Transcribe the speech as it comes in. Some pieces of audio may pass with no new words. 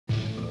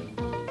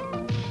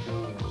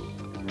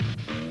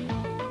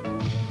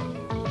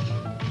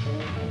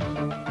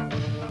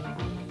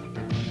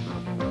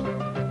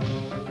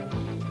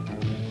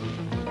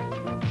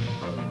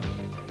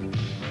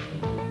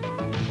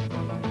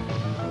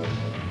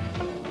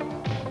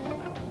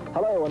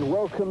and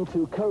welcome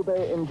to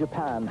Kobe in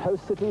Japan,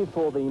 host city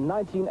for the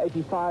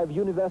 1985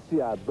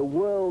 Universiade, the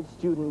World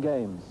Student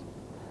Games.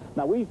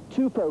 Now, we've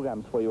two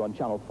programs for you on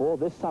Channel 4,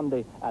 this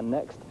Sunday and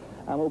next,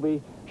 and we'll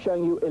be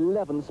showing you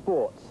 11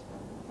 sports.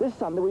 This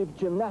Sunday we've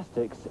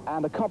gymnastics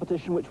and a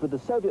competition which, with the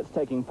Soviets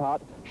taking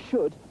part,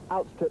 should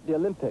outstrip the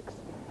Olympics.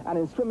 And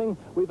in swimming,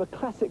 we've a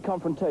classic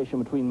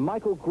confrontation between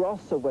Michael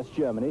Gross of West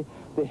Germany,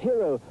 the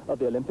hero of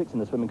the Olympics in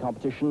the swimming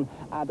competition,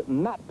 and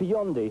Matt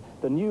Biondi,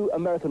 the new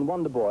American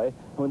wonder boy,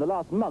 who in the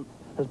last month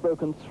has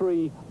broken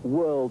 3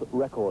 world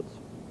records.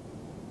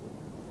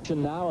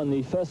 Now, and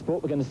the first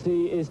sport we're going to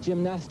see is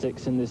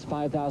gymnastics in this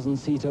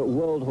 5,000-seater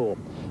World Hall.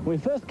 When we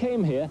first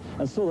came here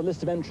and saw the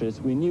list of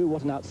entries, we knew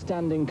what an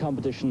outstanding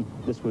competition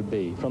this would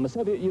be. From the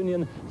Soviet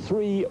Union,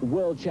 3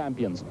 world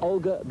champions,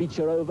 Olga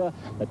Bicharova,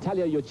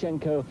 Natalia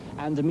Yurchenko,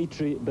 and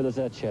Dmitry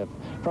Bilozerchev.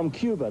 From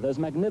Cuba, those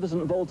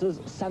magnificent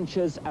vaulters,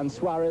 Sanchez and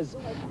Suarez,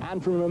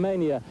 and from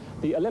Romania,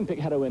 the Olympic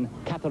heroine,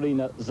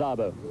 Caterina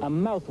Szabo, a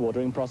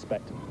mouth-watering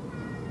prospect.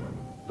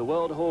 The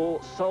World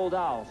Hall sold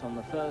out on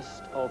the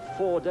first of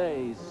 4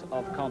 days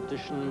of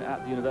competition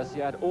at the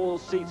Universiade. All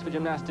seats for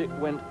gymnastics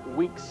went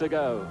weeks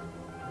ago.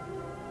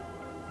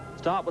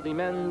 Start with the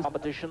men's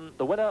competition.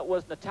 The winner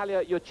was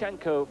Natalia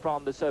Yurchenko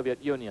from the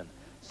Soviet Union.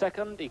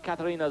 Second,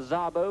 Ekaterina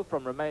Szabo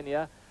from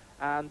Romania.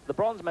 And the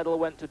bronze medal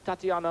went to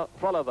Tatiana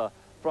Frolova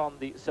from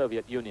the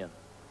Soviet Union.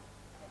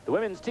 The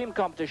women's team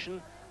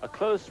competition, a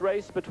close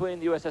race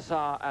between the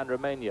USSR and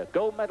Romania.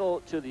 Gold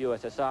medal to the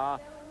USSR,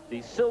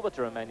 the silver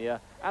to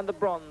Romania, and the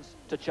bronze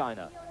to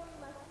China.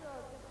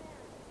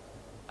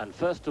 And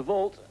first to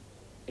vault,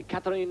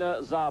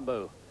 Ekaterina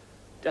Szabo,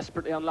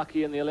 desperately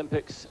unlucky in the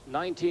Olympics,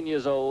 19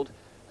 years old,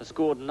 has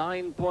scored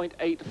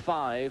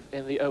 9.85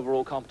 in the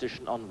overall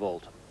competition on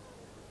vault.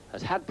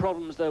 Has had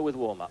problems, though, with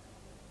warm-up.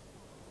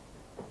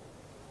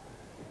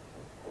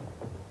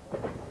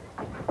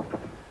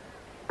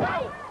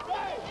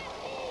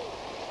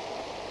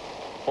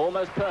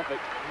 Almost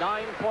perfect,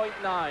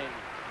 9.9.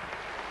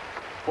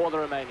 for the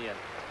Romanian.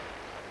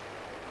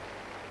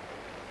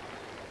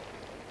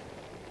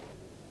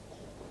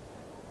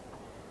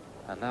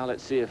 And now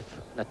let's see if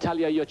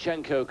Natalia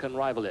Yurchenko can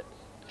rival it.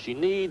 She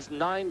needs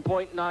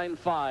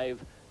 9.95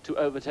 to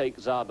overtake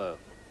Szabo.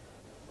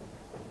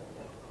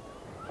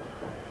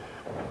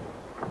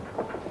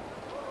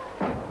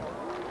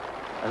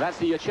 And that's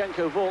the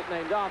Yurchenko vault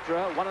named after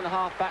her.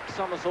 1.5 back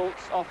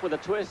somersaults off with a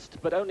twist,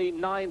 but only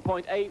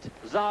 9.8.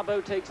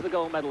 Szabo takes the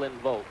gold medal in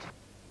vault.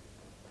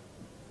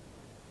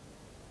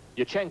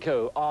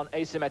 Yurchenko on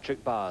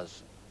asymmetric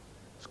bars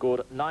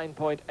scored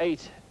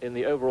 9.8 in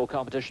the overall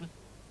competition.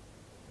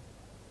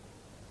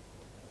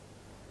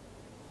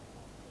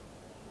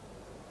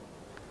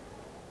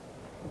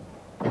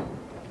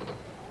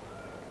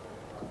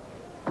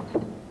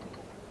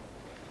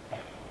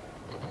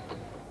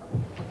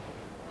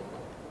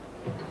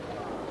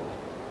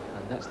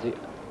 And that's the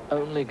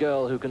only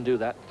girl who can do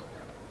that.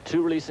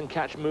 2 release and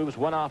catch moves,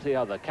 one after the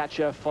other.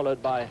 Catcher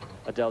followed by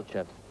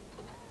Adelchev.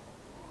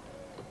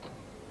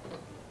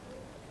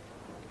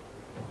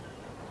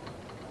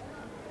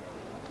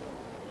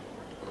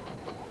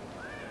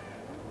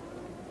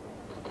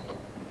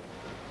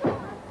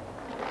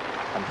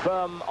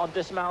 Firm on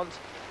dismount,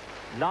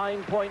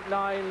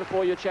 9.9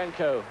 for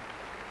Yurchenko,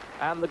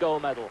 and the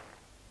gold medal.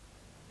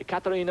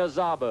 Ekaterina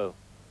Szabo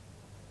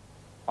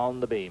on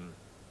the beam.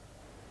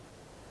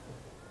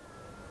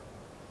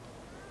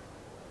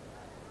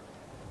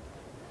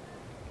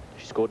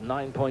 She scored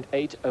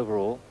 9.8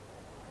 overall.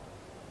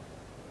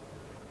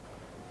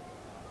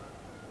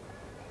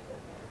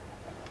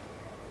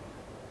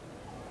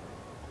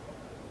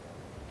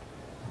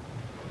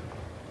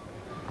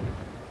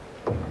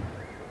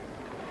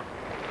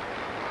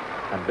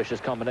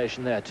 Ambitious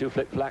combination there, 2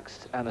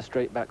 flick-flacks and a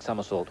straight back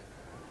somersault.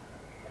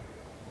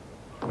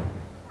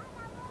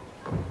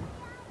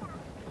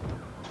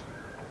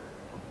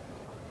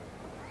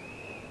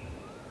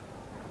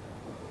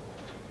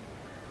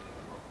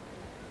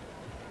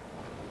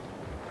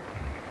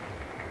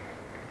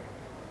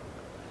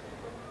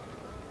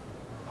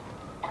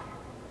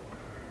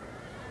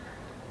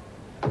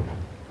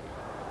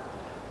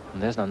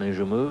 And there's an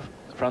unusual move,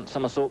 front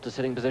somersault to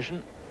sitting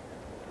position.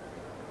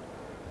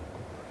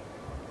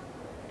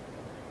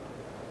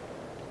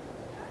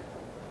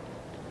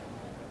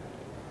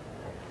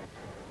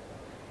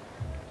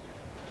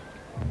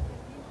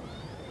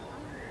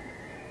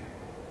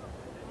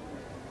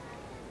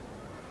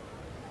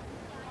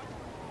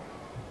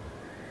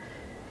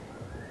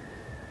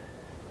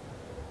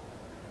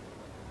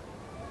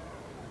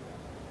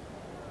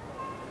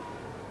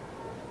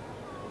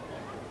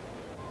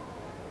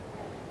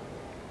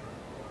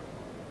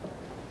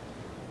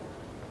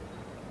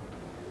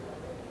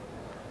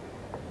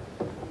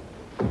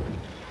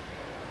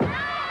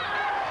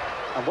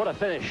 And what a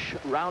finish.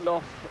 Round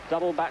off,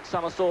 double back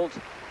somersault.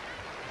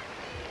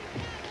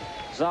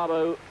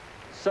 Szabo,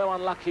 so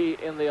unlucky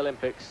in the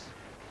Olympics.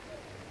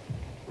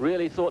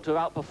 Really thought to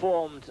have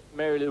outperformed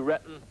Mary Lou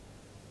Retton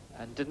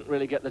and didn't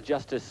really get the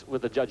justice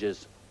with the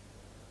judges.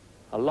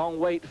 A long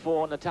wait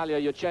for Natalia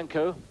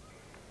Yurchenko.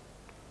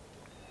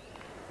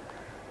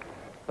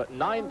 But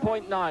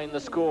 9.9 the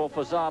score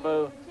for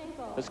Szabo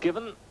has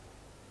given,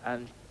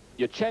 and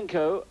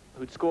Yurchenko,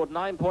 who'd scored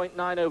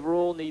 9.9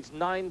 overall, needs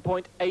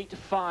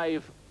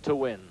 9.85 to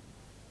win.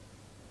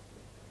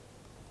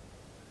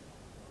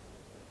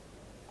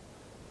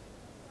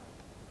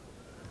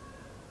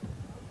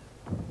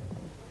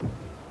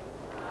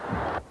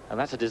 And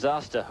that's a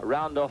disaster. A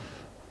round off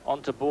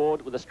onto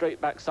board with a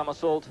straight back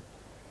somersault.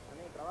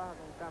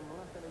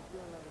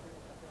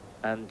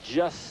 And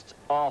just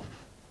off.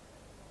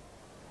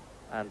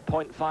 And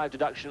 0.5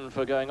 deduction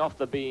for going off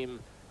the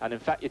beam. And in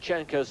fact,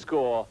 Yurchenko's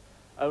score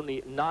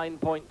only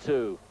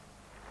 9.2.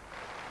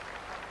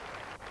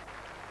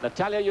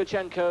 Natalia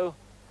Yurchenko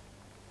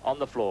on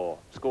the floor.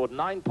 Scored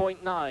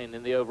 9.9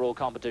 in the overall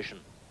competition.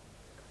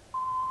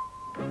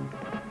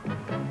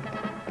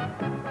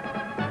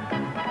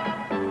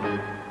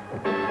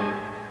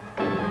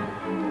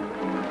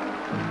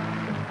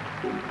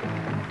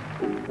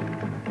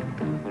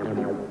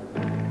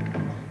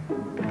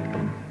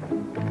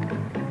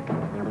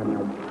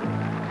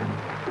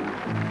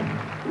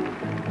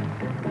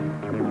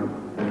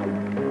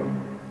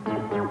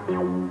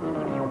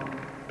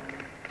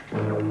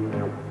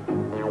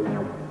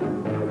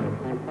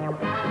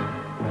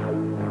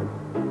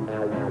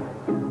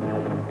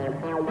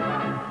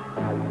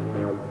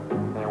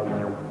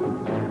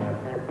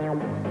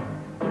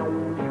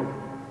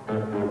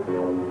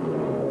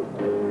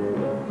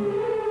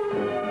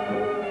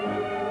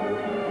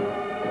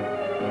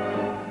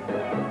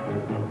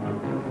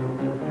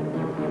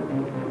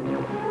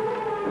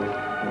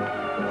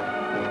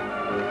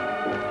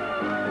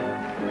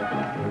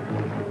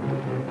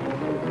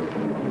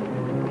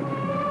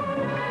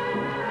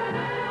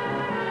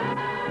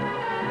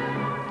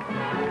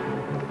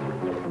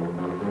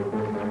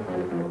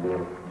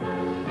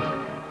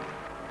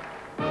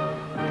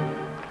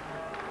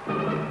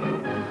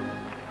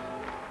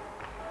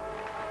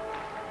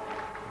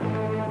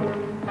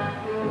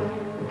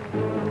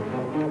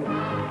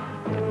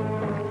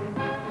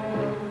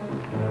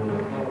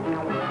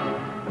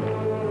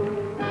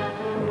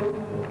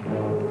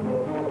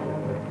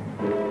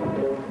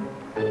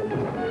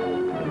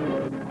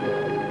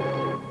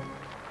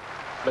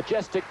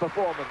 Majestic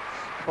performance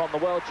from the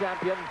world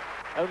champion.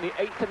 Only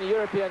 8th in the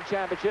European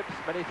Championships.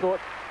 Many thought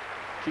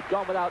she'd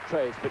gone without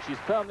trace, but she's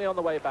firmly on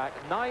the way back.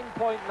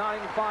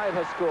 9.95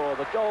 her score,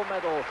 the gold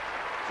medal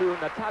to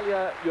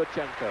Natalia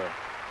Yurchenko.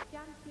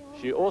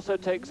 She also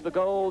takes the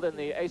gold in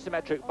the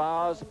asymmetric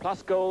bars,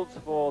 plus golds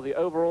for the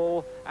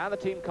overall and the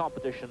team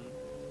competition.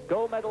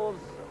 Gold medals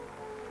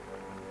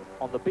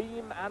on the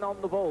beam and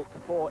on the vault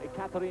for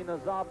Ekaterina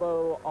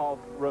Szabo of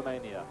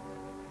Romania.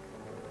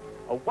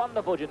 A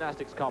wonderful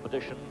gymnastics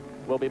competition.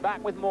 We'll be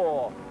back with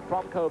more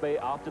from Kobe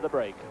after the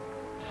break.